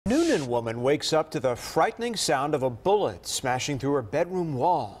Union woman wakes up to the frightening sound of a bullet smashing through her bedroom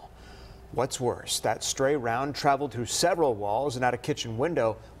wall. What's worse, that stray round traveled through several walls and out a kitchen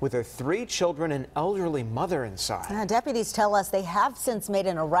window with her 3 children and elderly mother inside. Deputies tell us they have since made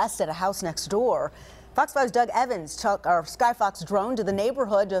an arrest at a house next door. Fox 5's Doug Evans took our Skyfox drone to the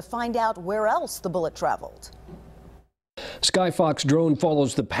neighborhood to find out where else the bullet traveled. Skyfox drone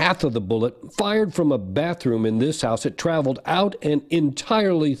follows the path of the bullet. Fired from a bathroom in this house, it traveled out and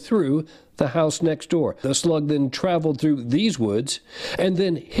entirely through the house next door. The slug then traveled through these woods and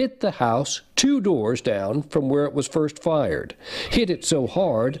then hit the house 2 doors down from where it was first fired. Hit it so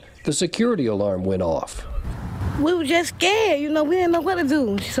hard, the security alarm went off. We were just scared, we didn't know what to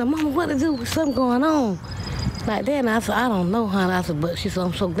do. She said, Mama, what to do? With something going on. Like that, and I said, I don't know, honey. I said, but she said,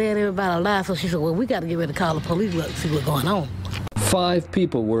 I'm so glad everybody alive. So she said, well, we got to get ready to call the police to see what's going on. 5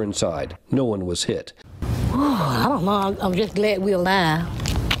 people were inside. No one was hit. Oh, I don't know. I'm just glad we're alive.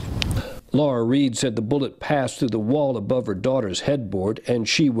 Laura Reed said the bullet passed through the wall above her daughter's headboard and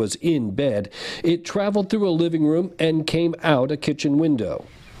she was in bed. It traveled through a living room and came out a kitchen window.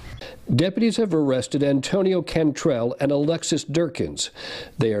 Deputies have arrested Antonio Cantrell and Alexis Durkins.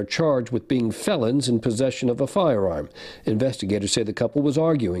 They are charged with being felons in possession of a firearm. Investigators say the couple was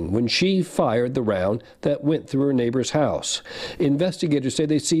arguing when she fired the round that went through her neighbor's house. Investigators say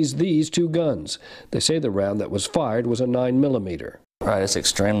they seized these 2 guns. They say the round that was fired was a 9mm. Right, it's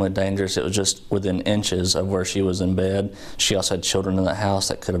extremely dangerous. It was just within inches of where she was in bed. She also had children in the house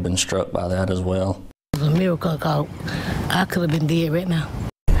that could have been struck by that as well. It was a miracle, cause I could have been dead right now.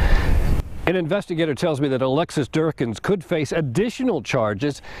 An investigator tells me that Alexis Durkins could face additional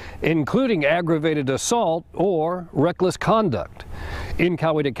charges, including aggravated assault or reckless conduct. In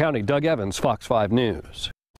Coweta County, Doug Evans, Fox 5 News.